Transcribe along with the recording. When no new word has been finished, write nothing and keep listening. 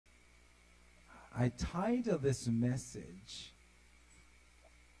I titled this message,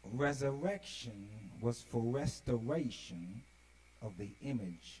 Resurrection was for restoration of the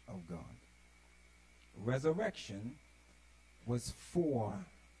image of God. Resurrection was for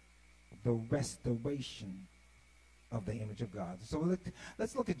the restoration of the image of God. So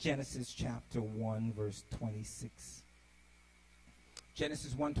let's look at Genesis chapter 1, verse 26.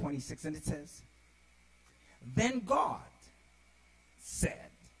 Genesis 1:26, and it says, "Then God said,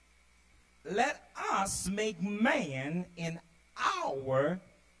 let us make man in our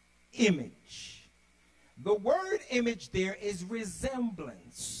image." The word image there is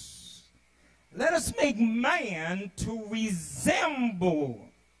resemblance. Let us make man to resemble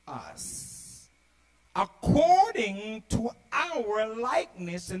us according to our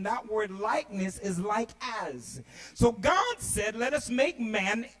likeness. And that word likeness is like as. So God said, let us make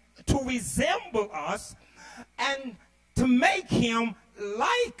man to resemble us and to make him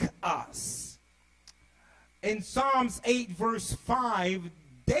like us. In Psalms 8 verse 5,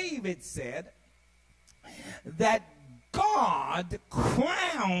 David said that God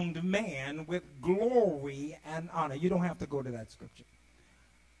crowned man with glory and honor. You don't have to go to that scripture.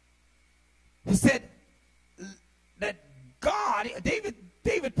 He said that God, David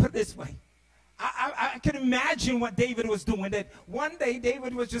put it this way. I can imagine what David was doing. That one day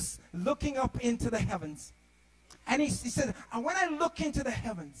David was just looking up into the heavens. And he said, when I look into the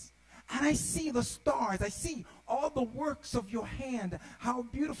heavens and I see the stars, I see all the works of your hand, how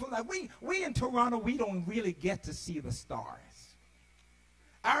beautiful. Like we in Toronto, we don't really get to see the stars.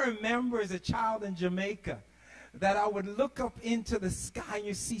 I remember as a child in Jamaica that I would look up into the sky and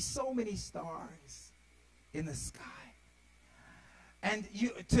you see so many stars in the sky. And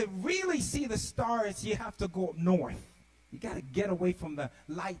to really see the stars, you have to go up north. You got to get away from the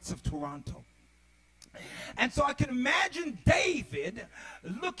lights of Toronto. And so I can imagine David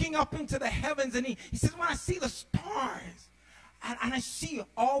looking up into the heavens, and he says, when I see the stars and I see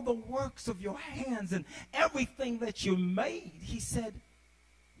all the works of your hands and everything that you made, he said,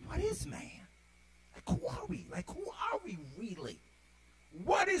 what is man? Like, who are we? Like, who are we really?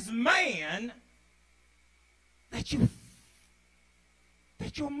 What is man that you're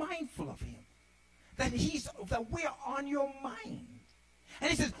mindful of him? That we're on your mind. And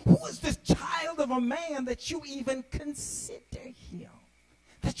he says, who is this child of a man that you even consider him?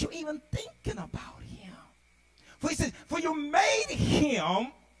 That you're even thinking about him? For he says, for you made him.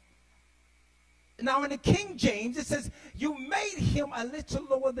 Now in the King James, it says, you made him a little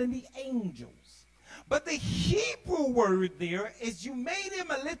lower than the angels. But the Hebrew word there is you made him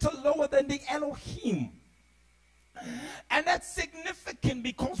a little lower than the Elohim. And that's significant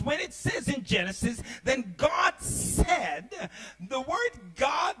because when it says in Genesis, then God said, the word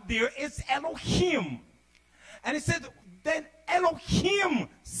God there is Elohim. And it said, then Elohim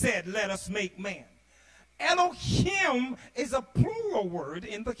said, let us make man. Elohim is a plural word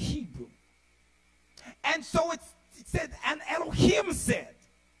in the Hebrew. And so it said, and Elohim said,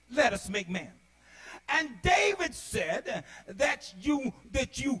 let us make man. And David said that you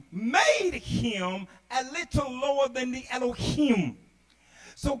made him a little lower than the Elohim.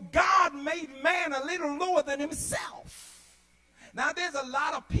 So God made man a little lower than himself. Now there's a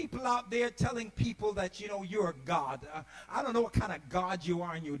lot of people out there telling people that, you're a God. I don't know what kind of God you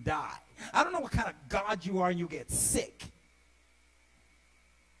are and you die. I don't know what kind of God you are and you get sick.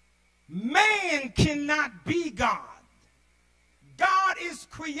 Man cannot be God. God is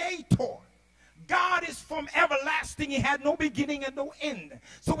creator. God is from everlasting. He had no beginning and no end.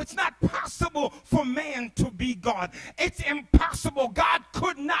 So it's not possible for man to be God. It's impossible. God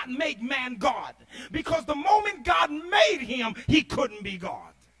could not make man God. Because the moment God made him, he couldn't be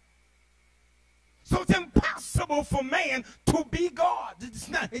God. So it's impossible for man to be God.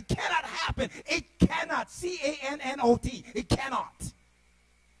 It cannot happen. It cannot. C-A-N-N-O-T. It cannot.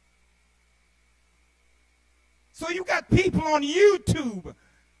 So you got people on YouTube.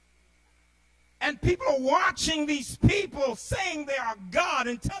 And people are watching these people saying they are God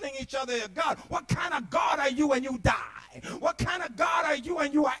and telling each other they're God. What kind of God are you when you die? What kind of God are you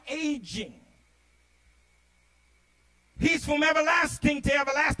when you are aging? He's from everlasting to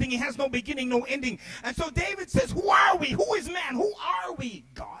everlasting. He has no beginning, no ending. And so David says, who are we? Who is man? Who are we,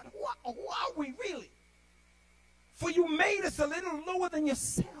 God? Who are we really? For you made us a little lower than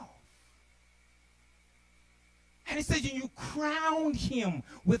yourself. And he says, you crowned him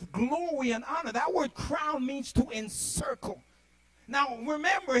with glory and honor. That word crown means to encircle. Now,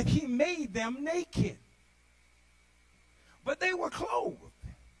 remember, he made them naked. But they were clothed.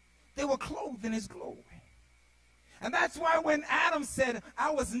 They were clothed in his glory. And that's why when Adam said,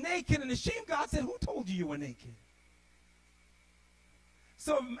 I was naked and ashamed, God said, who told you you were naked?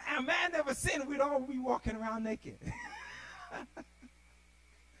 So a man never sinned, we'd all be walking around naked.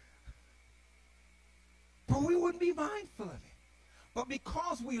 But we wouldn't be mindful of it. But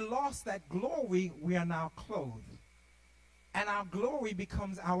because we lost that glory, we are now clothed. And our glory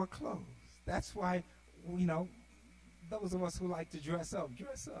becomes our clothes. That's why, you know, those of us who like to dress up,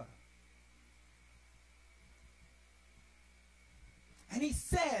 dress up. And he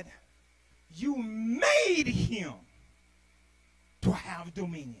said, you made him to have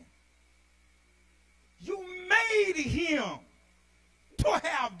dominion. You made him to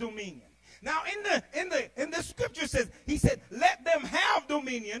have dominion. Now in the scripture says, he said, let them have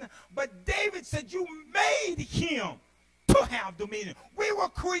dominion. But David said, you made him to have dominion. We were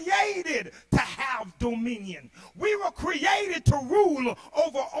created to have dominion. We were created to rule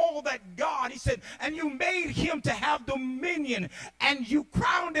over all that God, he said, and you made him to have dominion, and you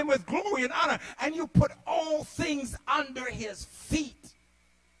crowned him with glory and honor, and you put all things under his feet.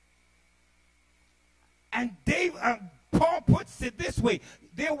 And Paul puts it this way,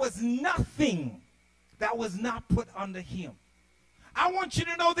 there was nothing that was not put under him. I want you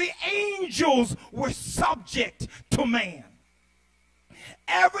to know the angels were subject to man.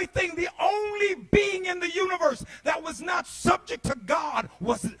 Everything, the only being in the universe that was not subject to God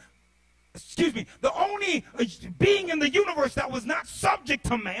was, the only being in the universe that was not subject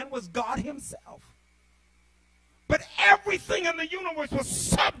to man was God himself. But everything in the universe was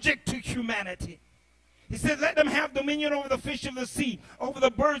subject to humanity. He said, let them have dominion over the fish of the sea, over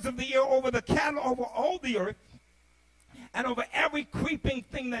the birds of the air, over the cattle, over all the earth, and over every creeping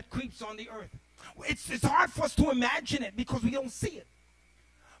thing that creeps on the earth. It's hard for us to imagine it because we don't see it.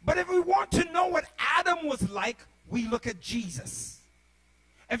 But if we want to know what Adam was like, we look at Jesus.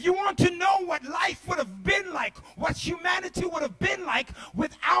 If you want to know what life would have been like, what humanity would have been like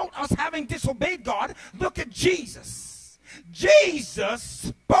without us having disobeyed God, look at Jesus. Jesus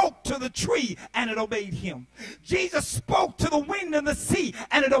spoke to the tree and it obeyed him. Jesus spoke to the wind and the sea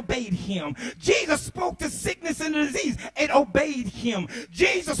and it obeyed him. Jesus spoke to sickness and disease, it obeyed him.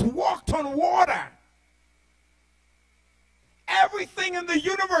 Jesus walked on water. Everything in the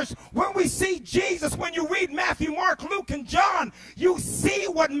universe, when we see Jesus, when you read Matthew, Mark, Luke, and John, you see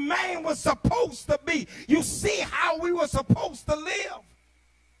what man was supposed to be. You see how we were supposed to live.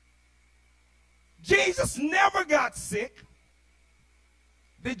 Jesus never got sick.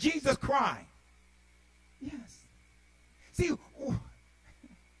 Did Jesus cry? Yes. See,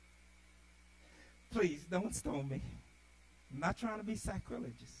 please don't stone me. I'm not trying to be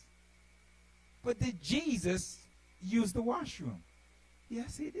sacrilegious. But did Jesus use the washroom?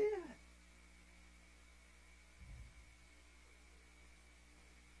 Yes, he did.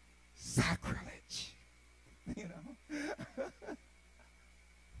 Sacrilege. You know?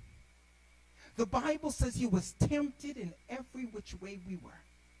 The Bible says he was tempted in every which way we were.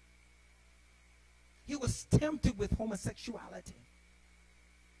 He was tempted with homosexuality.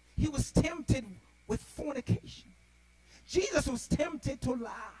 He was tempted with fornication. Jesus was tempted to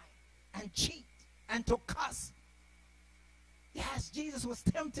lie and cheat and to cuss. Yes, Jesus was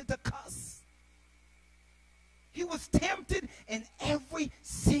tempted to cuss. He was tempted in every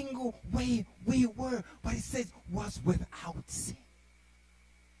single way we were, but it says was without sin.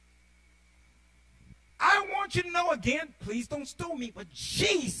 I want you to know again, please don't stone me, but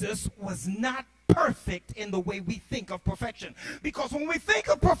Jesus was not perfect in the way we think of perfection. Because when we think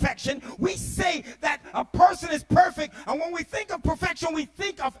of perfection, we say that a person is perfect, and when we think of perfection, we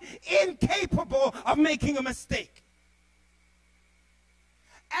think of incapable of making a mistake.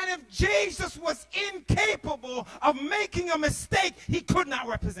 And if Jesus was incapable of making a mistake, he could not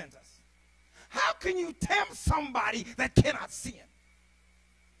represent us. How can you tempt somebody that cannot sin?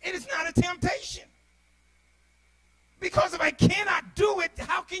 It is not a temptation. Because if I cannot do it,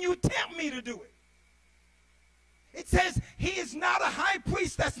 how can you tempt me to do it? It says he is not a high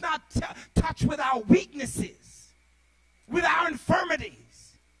priest that's not touched with our weaknesses, with our infirmities.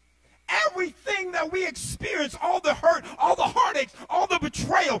 Everything that we experience, all the hurt, all the heartaches, all the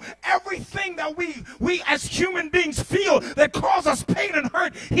betrayal, everything that we as human beings feel that cause us pain and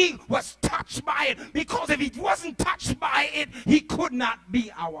hurt, he was touched by it. Because if he wasn't touched by it, he could not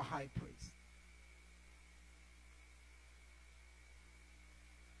be our high priest.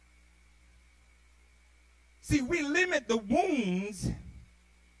 See, we limit the wounds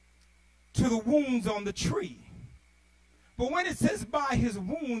to the wounds on the tree. But when it says by his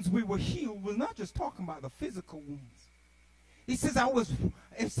wounds we were healed, we're not just talking about the physical wounds. He says I was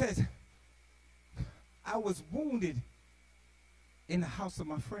wounded in the house of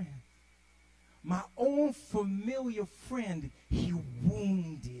my friend. My own familiar friend, he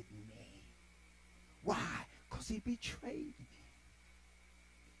wounded me. Why? Because he betrayed me.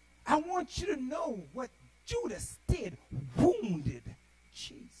 want you to know what Judas did wounded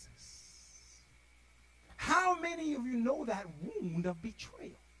Jesus. How many of you know that wound of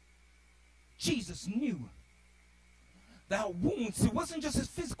betrayal? Jesus knew that wound. So it wasn't just his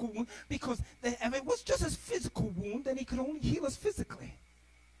physical wound, because if it was just his physical wound, then he could only heal us physically.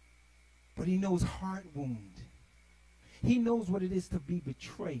 But he knows heart wound. He knows what it is to be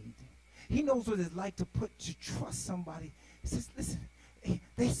betrayed. He knows what it's like to trust somebody. He says, listen,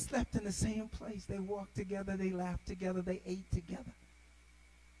 they slept in the same place. They walked together. They laughed together. They ate together.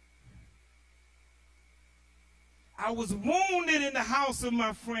 I was wounded in the house of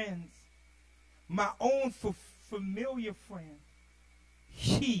my friends. My own familiar friend.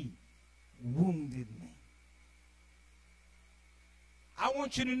 He wounded me. I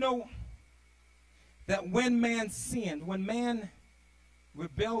want you to know that when man sinned, when man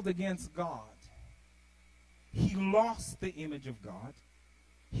rebelled against God, he lost the image of God.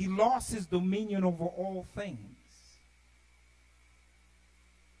 He lost his dominion over all things.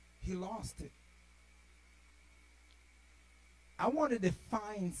 He lost it. I want to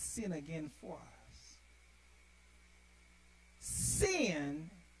define sin again for us. Sin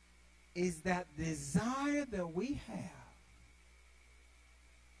is that desire that we have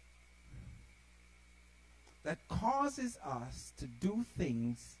that causes us to do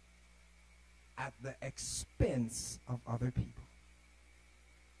things at the expense of other people.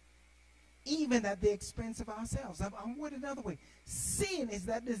 Even at the expense of ourselves. I'm wording another way. Sin is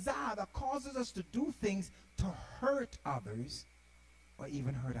that desire that causes us to do things to hurt others or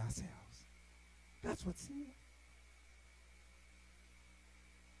even hurt ourselves. That's what sin is.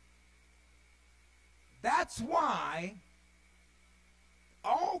 That's why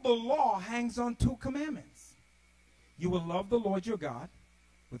all the law hangs on 2 commandments. You will love the Lord your God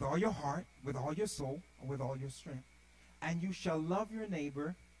with all your heart, with all your soul, and with all your strength. And you shall love your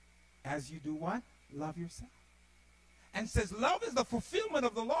neighbor as you do what? Love yourself. And says love is the fulfillment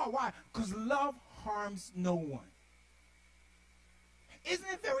of the law. Why? Because love harms no one. Isn't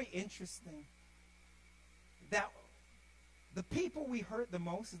it very interesting that the people we hurt the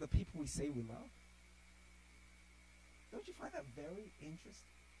most is the people we say we love? Don't you find that very interesting?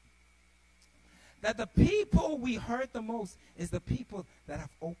 That the people we hurt the most is the people that have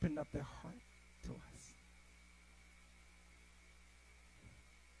opened up their heart to us.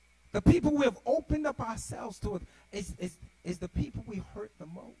 The people we have opened up ourselves to is the people we hurt the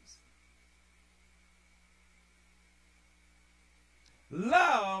most.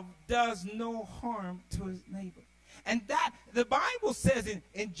 Love does no harm to his neighbor. And that the Bible says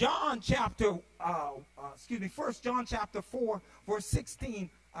in John chapter, 1 John chapter 4, verse 17,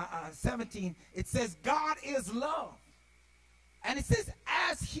 it says, God is love. And it says,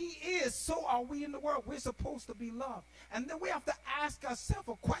 as he is, so are we in the world. We're supposed to be loved. And then we have to ask ourselves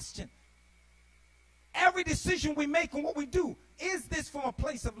a question. Every decision we make and what we do, is this from a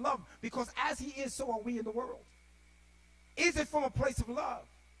place of love? Because as he is, so are we in the world. Is it from a place of love?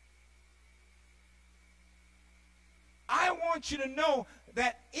 I want you to know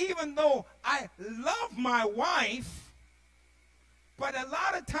that even though I love my wife, but a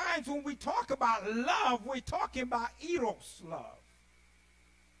lot of times when we talk about love, we're talking about eros love.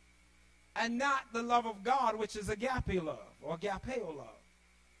 And not the love of God, which is agape love or agapeo love.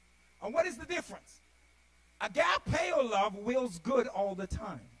 And what is the difference? Agapeo love wills good all the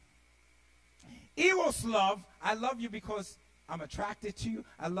time. Eros love, I love you because I'm attracted to you.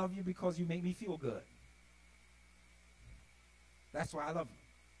 I love you because you make me feel good. That's why I love you.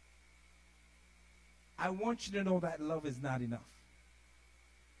 I want you to know that love is not enough.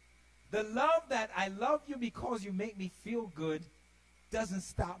 The love that I love you because you make me feel good doesn't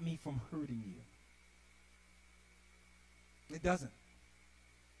stop me from hurting you. It doesn't.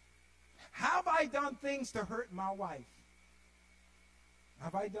 Have I done things to hurt my wife?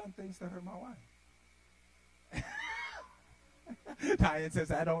 Have I done things to hurt my wife? Diane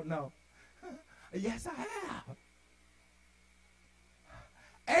says, I don't know. Yes, I have.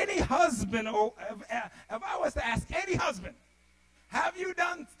 Any husband, if I was to ask any husband, have you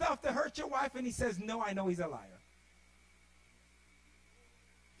done stuff to hurt your wife? And he says, no, I know he's a liar.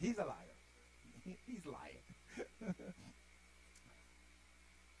 He's a liar. He's lying.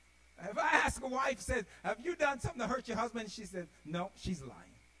 If I ask a wife, says, have you done something to hurt your husband? She says, no, she's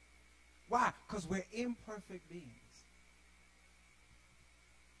lying. Why? Because we're imperfect beings.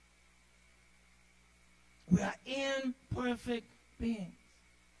 We are imperfect beings.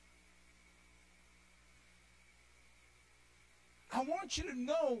 I want you to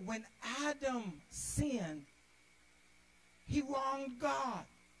know when Adam sinned, he wronged God.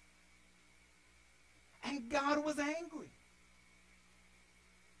 And God was angry.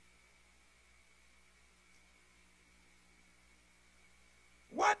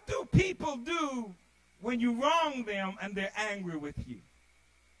 do people do when you wrong them and they're angry with you?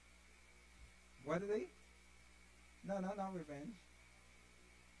 What do they? No, not revenge.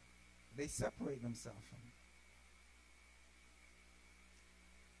 They separate themselves from it.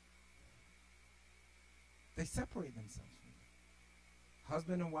 They separate themselves from it.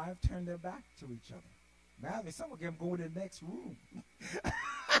 Husband and wife turn their back to each other. Now, some of them go to the next room.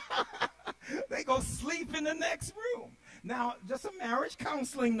 They go sleep in the next room. Now, just a marriage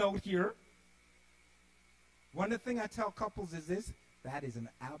counseling note here. One of the things I tell couples is this: that is an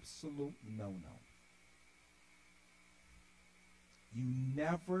absolute no-no. You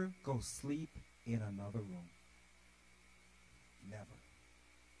never go sleep in another room. Never.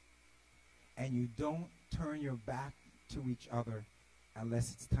 And you don't turn your back to each other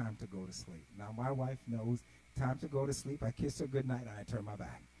unless it's time to go to sleep. Now, my wife knows time to go to sleep. I kiss her goodnight and I turn my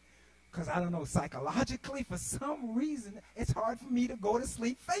back. Because I don't know, psychologically, for some reason, it's hard for me to go to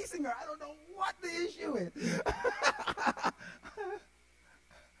sleep facing her. I don't know what the issue is.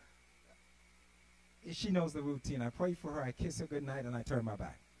 She knows the routine. I pray for her, I kiss her goodnight, and I turn my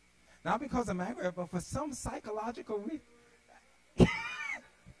back. Not because I'm angry, but for some psychological reason.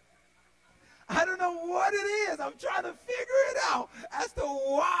 I don't know what it is. I'm trying to figure it out as to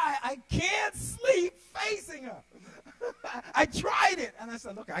why I can't sleep facing her. I tried it, and I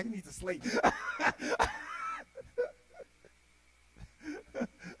said, look, I need to sleep.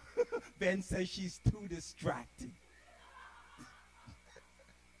 Ben says she's too distracting.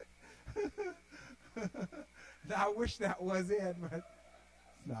 Now, I wish that was it, but it's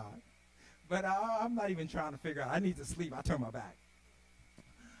not. But I'm not even trying to figure out. I need to sleep. I turn my back.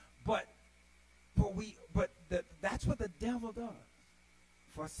 That's what the devil does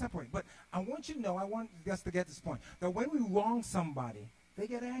for us separate. But I want you to know, I want us to get this point, that when we wrong somebody, they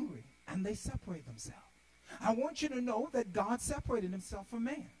get angry and they separate themselves. I want you to know that God separated himself from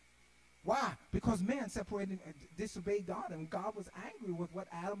man. Why? Because man separated, disobeyed God, and God was angry with what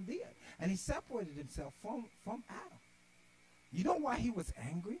Adam did. And he separated himself from Adam. You know why he was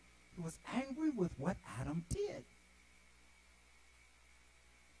angry? He was angry with what Adam did.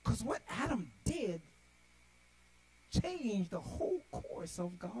 Because what Adam did changed the whole course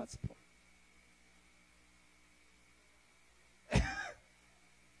of God's plan.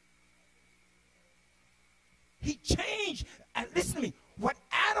 He changed, and listen to me, what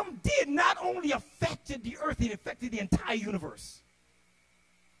Adam did not only affected the earth, it affected the entire universe.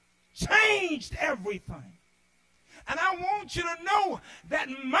 Changed everything. And I want you to know that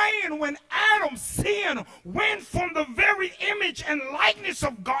man, when Adam sinned, went from the very image and likeness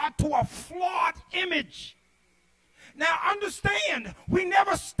of God to a flawed image. Now understand, we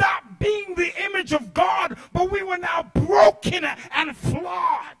never stopped being the image of God, but we were now broken and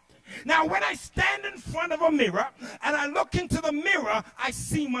flawed. Now when I stand in front of a mirror and I look into the mirror, I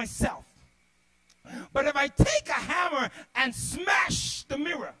see myself. But if I take a hammer and smash the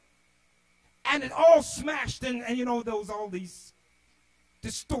mirror, and it all smashed, and you know, all these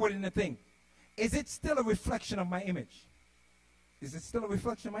distorting the thing, is it still a reflection of my image? Is it still a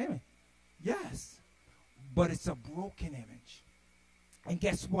reflection of my image? Yes. But it's a broken image. And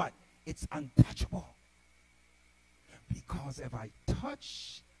guess what? It's untouchable. Because if I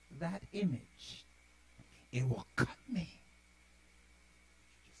touch that image, it will cut me.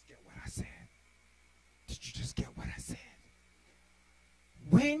 Did you just get what I said? Did you just get what I said?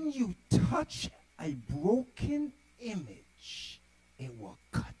 When you touch a broken image, it will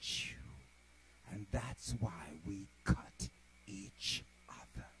cut you. And that's why we cut each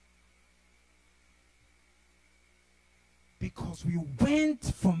other. Because we went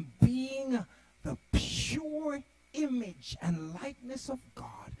from being the pure image and likeness of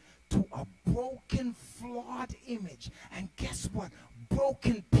God to a broken, flawed image. And guess what?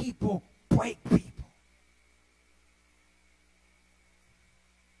 Broken people break people.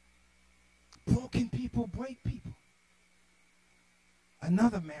 Broken people break people.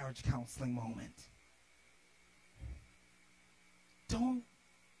 Another marriage counseling moment. Don't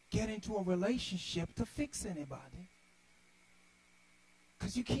get into a relationship to fix anybody.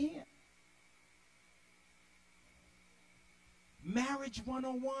 Because you can't. Marriage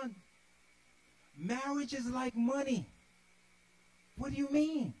 101. Marriage is like money. What do you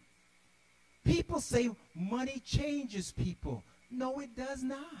mean? People say money changes people. No, it does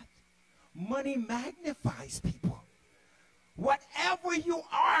not. Money magnifies people. Whatever you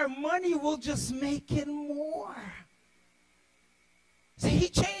are, money will just make it more. See, he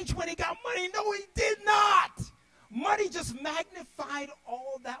changed when he got money. No, he did not. Money just magnified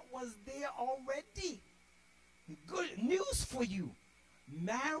all that was there already. Good news for you.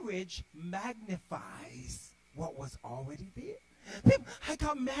 Marriage magnifies what was already there. I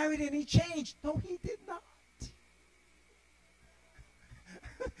got married and he changed. No, he did not.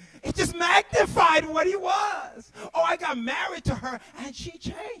 It just magnified what he was. Oh, I got married to her and she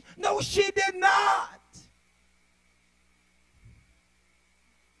changed. No, she did not.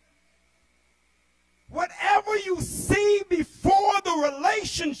 Whatever you see before the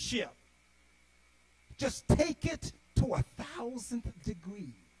relationship, just take it to 1,000th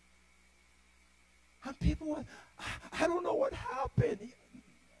degree. And people, I don't know what happened.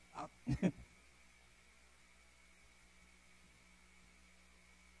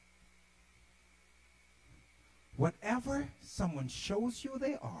 Whatever someone shows you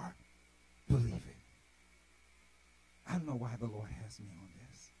they are, believe it. I don't know why the Lord has me on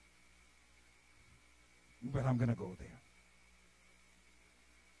this, but I'm going to go there.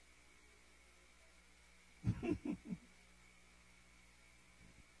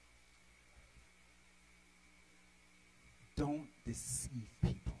 Don't deceive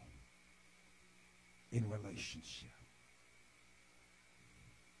people in relationship.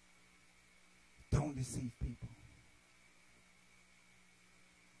 Don't deceive people.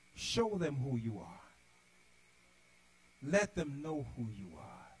 Show them who you are. Let them know who you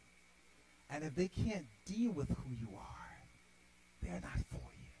are. And if they can't deal with who you are, they're not for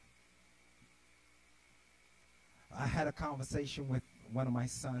you. I had a conversation with one of my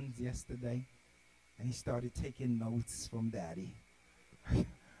sons yesterday, and he started taking notes from Daddy.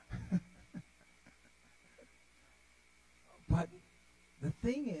 But the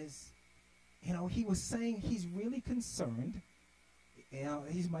thing is, you know, he was saying he's really concerned. You know,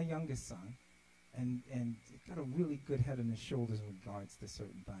 he's my youngest son, and got a really good head on his shoulders in regards to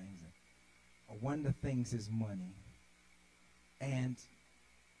certain things. And one of the things is money. And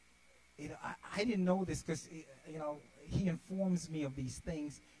you know, I didn't know this because, you know, he informs me of these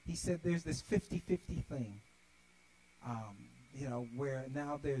things. He said there's this 50-50 thing, you know, where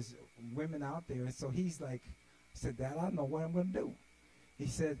now there's women out there. And so he's like, he said, Dad, I don't know what I'm going to do. He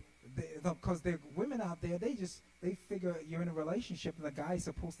said, because there are women out there, they figure you're in a relationship and the guy's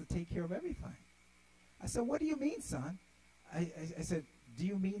supposed to take care of everything. I said, what do you mean, son? I said, do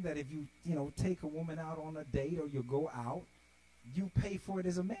you mean that if you take a woman out on a date or you go out, you pay for it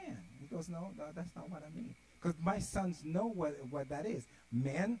as a man? He goes, no, that's not what I mean. Because my sons know what that is.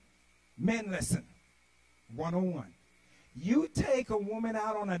 Men, listen, 101. You take a woman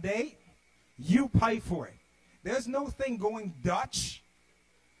out on a date, you pay for it. There's no thing going Dutch.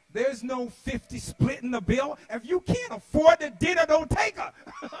 There's no 50 splitting the bill. If you can't afford the dinner, don't take her.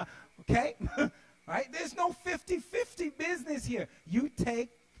 Okay? Right? There's no 50-50 business here. You take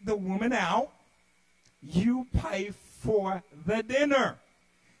the woman out, you pay for the dinner.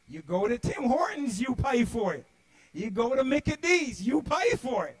 You go to Tim Hortons, you pay for it. You go to Mickey D's, you pay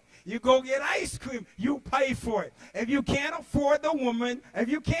for it. You go get ice cream, you pay for it. If you can't afford the woman, if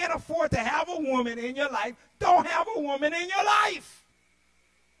you can't afford to have a woman in your life, don't have a woman in your life.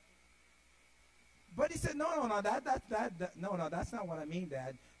 But he said, no, that's not what I mean,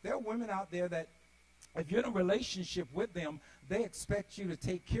 Dad. There are women out there that, if you're in a relationship with them, they expect you to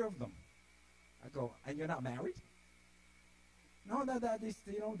take care of them. I go, and you're not married? No, they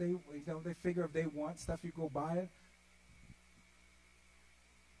figure if they want stuff, you go buy it.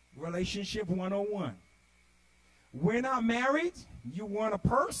 Relationship 101. We're not married. You want a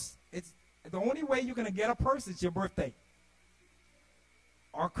purse? It's the only way you're going to get a purse is your birthday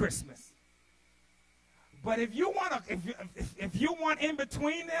or Christmas. But if you want if you want in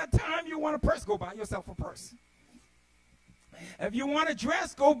between that time, you want a purse, go buy yourself a purse. If you want a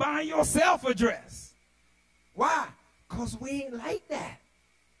dress, go buy yourself a dress. Why? Because we ain't like that.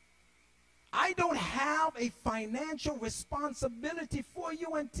 I don't have a financial responsibility for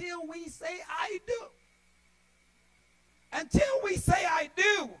you until we say I do. Until we say I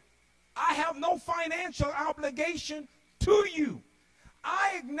do, I have no financial obligation to you.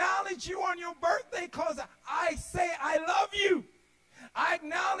 I acknowledge you on your birthday because I say I love you. I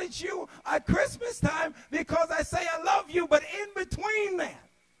acknowledge you at Christmas time because I say I love you. But in between that,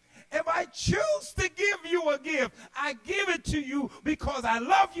 if I choose to give you a gift, I give it to you because I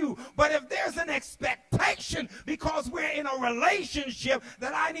love you. But if there's an expectation because we're in a relationship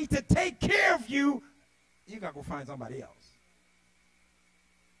that I need to take care of you, you got to go find somebody else.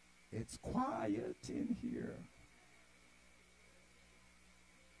 It's quiet in here.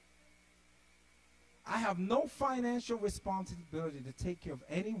 I have no financial responsibility to take care of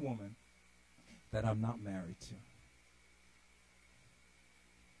any woman that I'm not married to.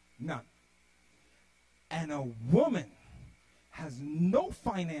 None. And a woman has no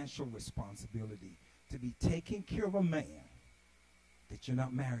financial responsibility to be taking care of a man that you're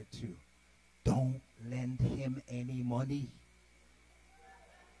not married to. Don't lend him any money.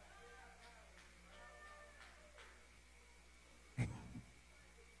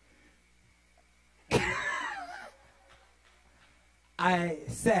 I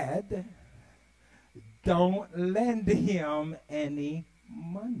said, don't lend him any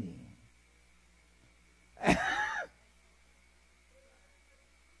money.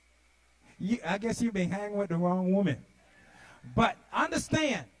 I guess you've been hanging with the wrong woman. But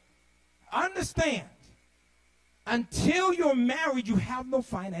understand, until you're married, you have no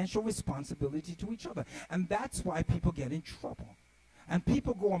financial responsibility to each other. And that's why people get in trouble. And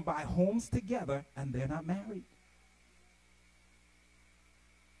people go and buy homes together, and they're not married.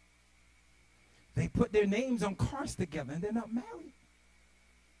 They put their names on cars together, and they're not married.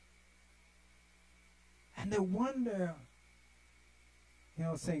 And they wonder,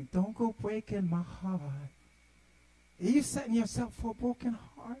 saying, don't go breaking my heart. Are you setting yourself for a broken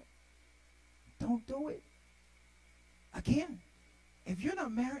heart? Don't do it. Again, if you're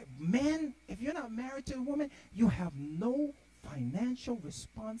not married, men, if you're not married to a woman, you have no financial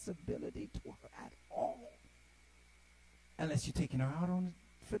responsibility to her at all. Unless you're taking her out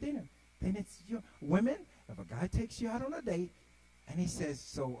for dinner. Then it's your women. If a guy takes you out on a date and he says,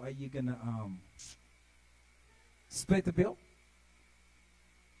 so are you going to split the bill?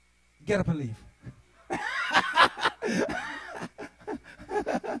 Get up and leave.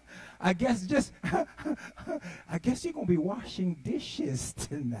 I guess you're going to be washing dishes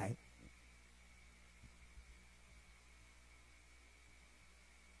tonight.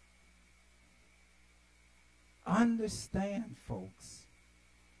 Understand, folks,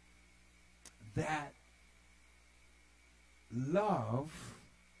 that love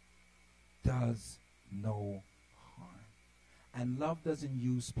does no harm. And love doesn't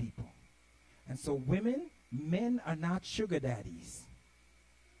use people. And so men are not sugar daddies.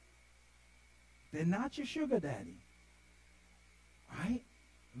 They're not your sugar daddy. Right?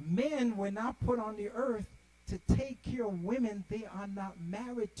 Men were not put on the earth to take care of women they are not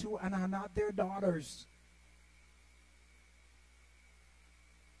married to and are not their daughters.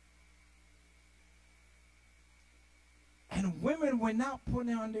 And women were not put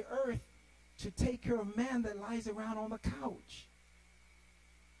on the earth to take care of a man that lies around on the couch.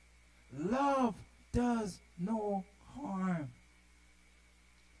 Love does no harm.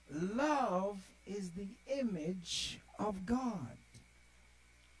 Love is the image of God.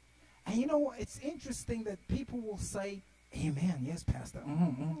 And you know, it's interesting that people will say, amen, yes, Pastor,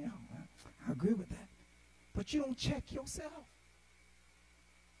 yeah, I agree with that. But you don't check yourself.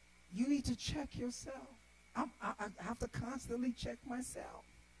 You need to check yourself. I have to constantly check myself.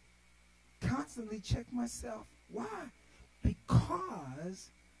 Constantly check myself. Why? Because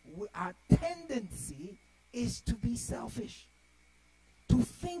our tendency is to be selfish. To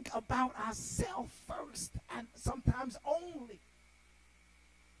think about ourselves first and sometimes only.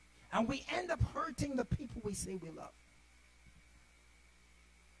 And we end up hurting the people we say we love.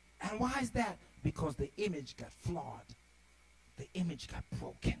 And why is that? Because the image got flawed. The image got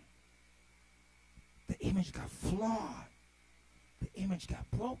broken. The image got flawed. The image got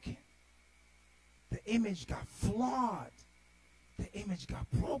broken. The image got flawed. The image got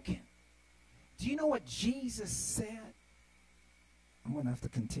broken. Do you know what Jesus said? I'm going to have to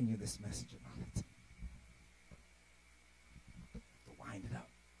continue this message about it. To wind it up.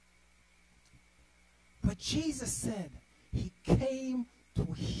 But Jesus said he came to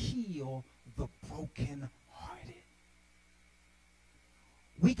heal the brokenhearted.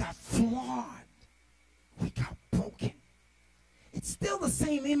 We got flawed. We got broken. It's still the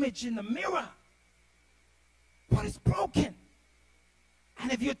same image in the mirror, but it's broken.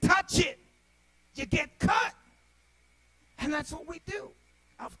 And if you touch it, you get cut. And that's what we do.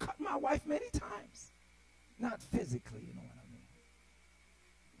 I've cut my wife many times. Not physically, you know what I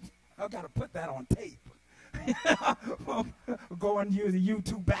mean. I've got to put that on tape. Go on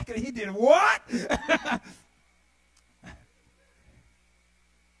YouTube back and he did what?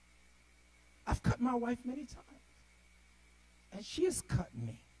 I've cut my wife many times. And she has cut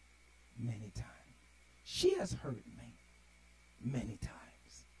me many times. She has hurt me many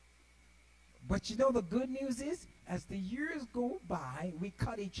times. But you know the good news is, as the years go by, we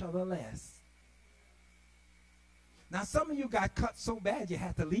cut each other less. Now some of you got cut so bad you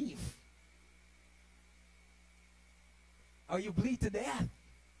had to leave. Or you bleed to death.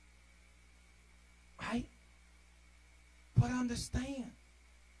 Right? But understand,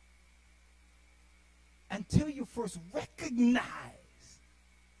 until you first recognize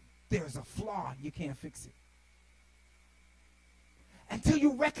there's a flaw, you can't fix it. Until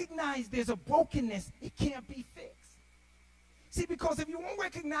you recognize there's a brokenness, it can't be fixed. See, because if you won't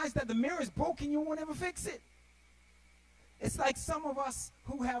recognize that the mirror is broken, you won't ever fix it. It's like some of us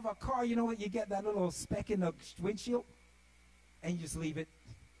who have a car, you know what, you get that little speck in the windshield, and you just leave it,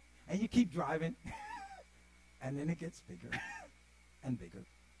 and you keep driving, and then it gets bigger,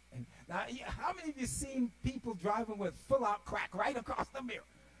 Now, how many of you seen people driving with full-out crack right across the mirror?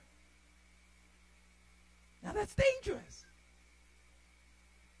 Now, that's dangerous.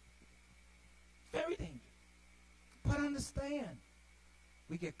 Very dangerous. But understand,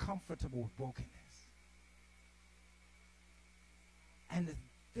 we get comfortable with brokenness. And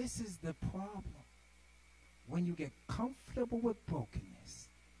this is the problem. When you get comfortable with brokenness,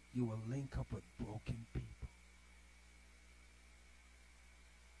 you will link up with broken people.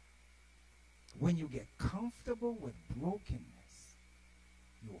 When you get comfortable with brokenness,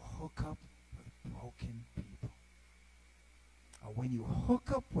 you hook up with broken people. And when you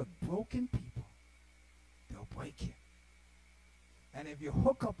hook up with broken people, they'll break you. And if you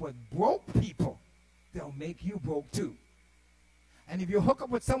hook up with broke people, they'll make you broke too. And if you hook up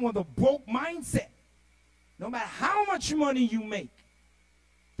with someone with a broke mindset, no matter how much money you make,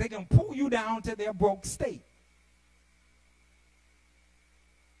 they can pull you down to their broke state.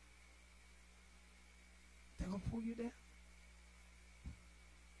 They're going to pull you down.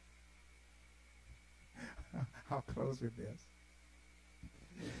 I'll close with this.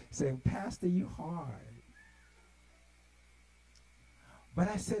 Say, Pastor, you hard. But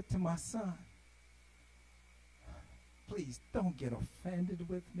I said to my son, please don't get offended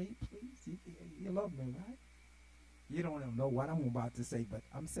with me, please. You love me, right? You don't even know what I'm about to say, but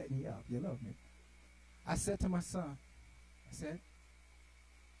I'm setting you up. You love me. I said to my son, I said,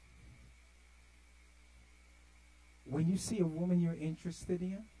 when you see a woman you're interested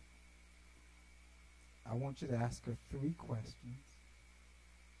in, I want you to ask her 3 questions.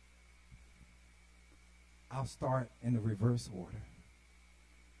 I'll start in the reverse order.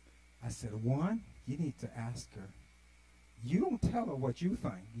 I said, 1, you need to ask her. You don't tell her what you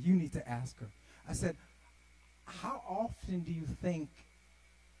think. You need to ask her. I said, how often do you think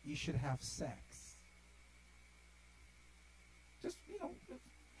you should have sex? Just,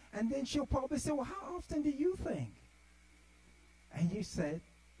 and then she'll probably say, well, how often do you think? And you said,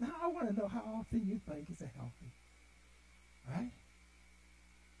 no, I want to know how often you think is healthy. Right?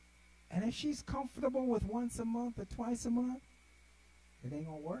 And if she's comfortable with once a month or twice a month, it ain't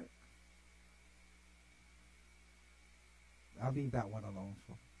going to work. I'll leave that one alone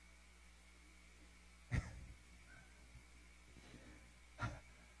for.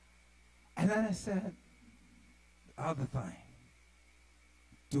 And then I said, other thing,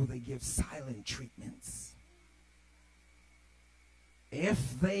 do they give silent treatments?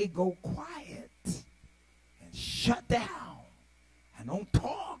 If they go quiet and shut down and don't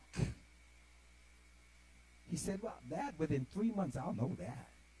talk, he said, well, that within 3 months, I'll know that.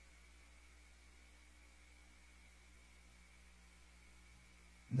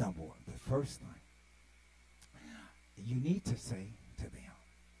 Number one, the first thing, you need to say to them,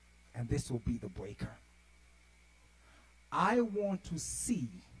 and this will be the breaker, I want to see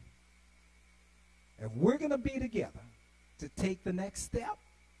if we're going to be together to take the next step.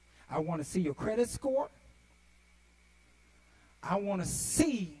 I want to see your credit score. I want to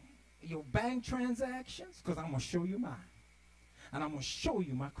see your bank transactions, because I'm going to show you mine. And I'm going to show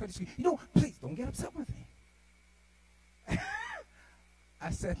you my credit score. Please don't get upset with me. I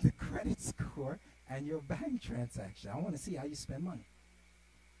said the credit score and your bank transaction. I want to see how you spend money.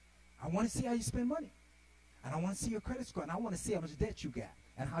 I want to see how you spend money. And I want to see your credit score. And I want to see how much debt you got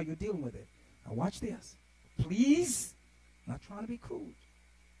and how you're dealing with it. Now watch this. Please, I'm not trying to be crude,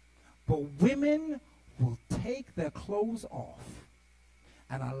 but women will take their clothes off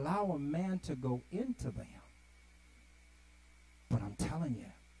and allow a man to go into them. But I'm telling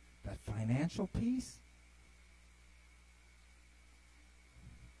you, that financial piece,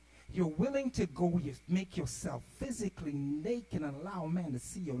 you're willing to go make yourself physically naked and allow a man to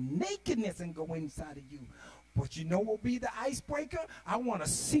see your nakedness and go inside of you. But you know what will be the icebreaker? I want to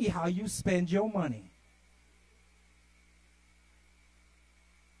see how you spend your money.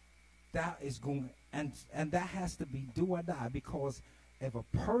 That is going, and that has to be do or die, because if a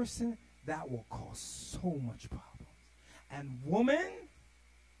person, that will cause so much problems. And woman,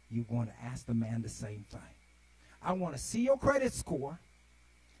 you're going to ask the man the same thing. I want to see your credit score,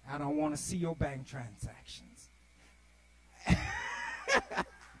 and I want to see your bank transactions.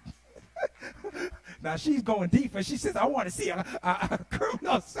 Now she's going deeper. She says, I want to see a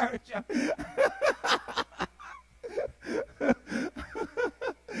criminal search.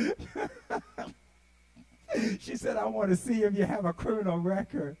 She said, I want to see if you have a criminal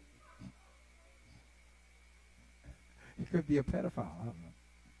record. You could be a pedophile. I don't know.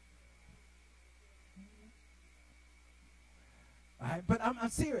 All right, but I'm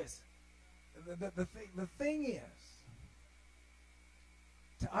serious. The thing is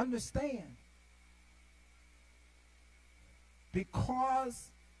to understand, because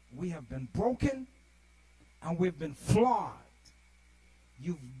we have been broken and we've been flawed.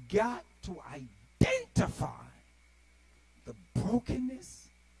 You've got to identify the brokenness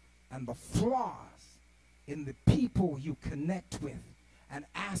and the flaws in the people you connect with and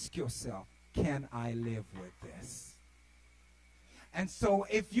ask yourself, can I live with this? And so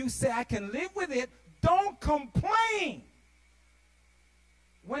if you say, I can live with it, don't complain.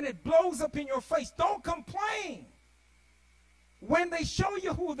 When it blows up in your face, don't complain. When they show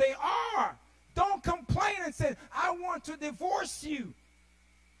you who they are, don't complain and say, I want to divorce you.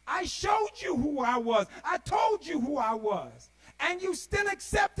 I showed you who I was. I told you who I was. And you still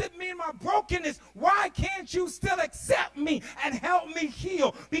accepted me in my brokenness. Why can't you still accept me and help me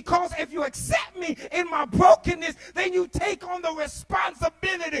heal? Because if you accept me in my brokenness, then you take on the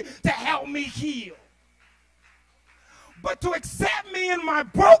responsibility to help me heal. But to accept me in my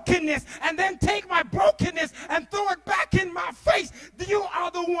brokenness and then take my brokenness and throw it back in my face, you are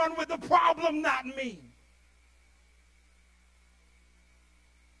the one with the problem, not me.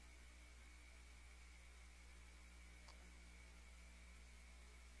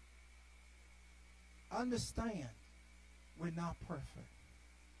 Understand, we're not perfect.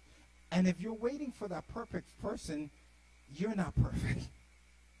 And if you're waiting for that perfect person, you're not perfect.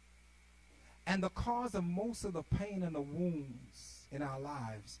 And the cause of most of the pain and the wounds in our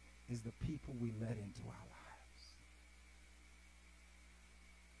lives is the people we let into our lives.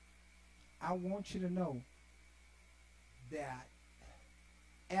 I want you to know that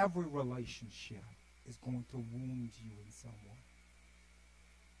every relationship is going to wound you in some way.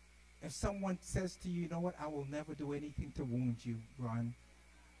 If someone says to you, you know what, I will never do anything to wound you, run.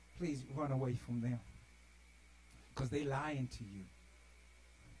 Please run away from them. Because they're lying to you.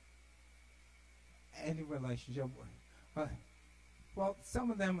 Any relationship. Well,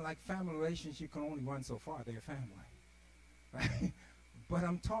 some of them, like family relations, you can only run so far. They're family. Right? But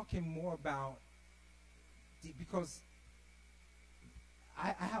I'm talking more about, because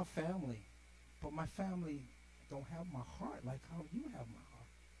I have family, but my family don't have my heart like how you have my heart.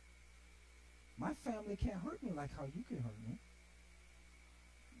 My family can't hurt me like how you can hurt me.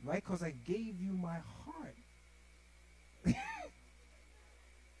 Right? Because I gave you my heart.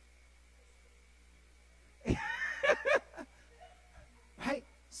 Right?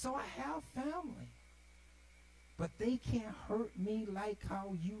 So I have family. But they can't hurt me like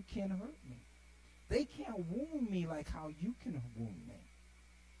how you can hurt me. They can't wound me like how you can wound me.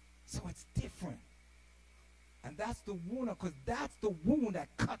 So it's different. And that's the wound, because that's the wound that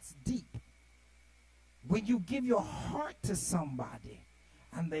cuts deep. When you give your heart to somebody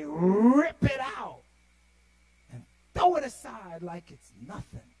and they rip it out and throw it aside like it's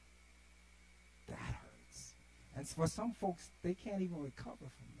nothing, that hurts. And for some folks, they can't even recover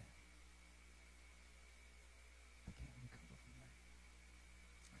from that. They can't recover from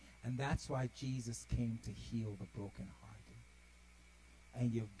that. And that's why Jesus came to heal the brokenhearted.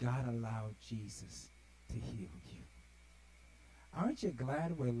 And you've got to allow Jesus to heal you. Aren't you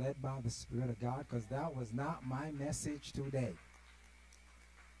glad we're led by the Spirit of God? Because that was not my message today.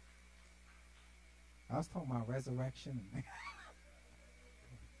 I was talking about resurrection.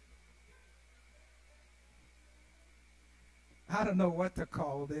 I don't know what to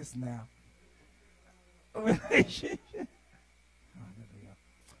call this now. Relationship. Hallelujah.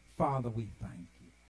 Father, we thank you.